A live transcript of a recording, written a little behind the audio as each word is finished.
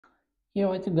Hey,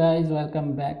 what's up guys,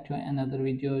 welcome back to another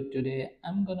video. Today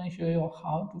I'm gonna show you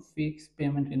how to fix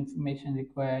payment information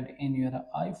required in your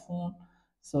iPhone.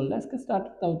 So let's get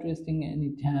started without wasting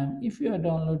any time. If you are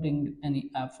downloading any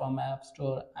app from App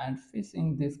Store and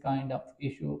facing this kind of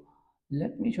issue,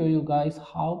 let me show you guys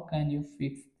how can you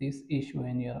fix this issue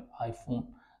in your iPhone.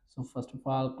 So first of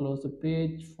all, close the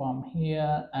page from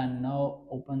here and now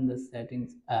open the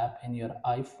settings app in your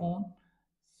iPhone.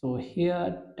 So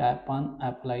here tap on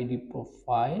Apple ID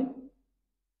profile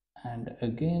and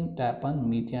again tap on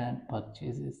media and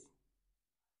purchases.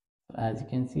 So as you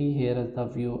can see, here is the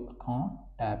view account,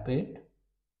 tap it.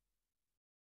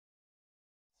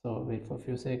 So wait for a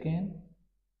few seconds.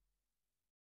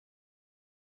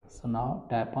 So now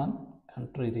tap on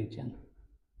country region.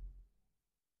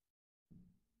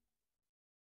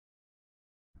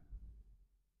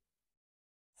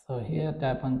 So here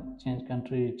tap on change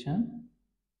country region.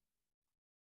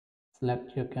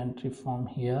 Select your country from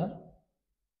here.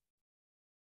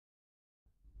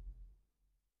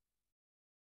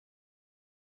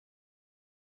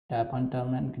 Tap on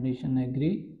term and condition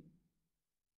agree.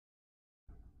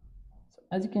 So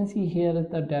as you can see, here is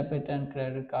the debit and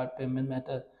credit card payment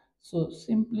method. So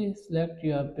simply select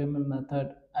your payment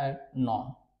method at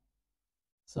none.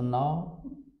 So now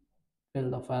fill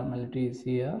the formalities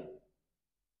here.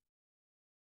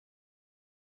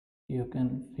 You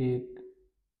can pick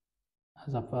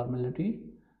as a formality.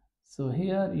 So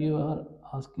here you are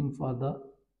asking for the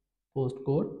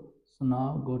postcode. So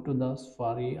now go to the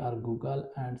Safari or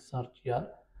Google and search your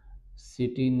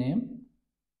city name,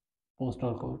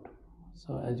 postal code.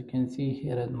 So as you can see,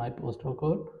 here is my postal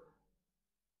code.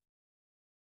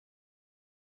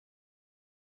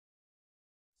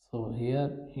 So here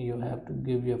you have to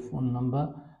give your phone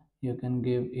number. You can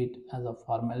give it as a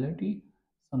formality.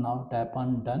 So now tap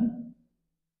on done.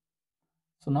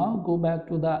 So now go back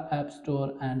to the App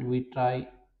Store and we try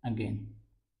again.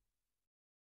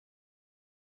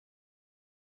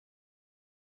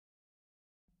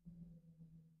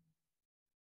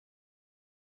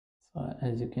 So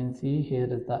as you can see, here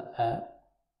is the app.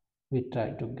 We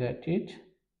try to get it.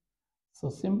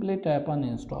 So simply tap on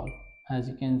install. As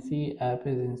you can see, app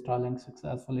is installing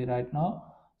successfully right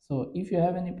now. So if you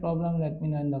have any problem, let me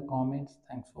know in the comments.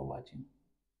 Thanks for watching.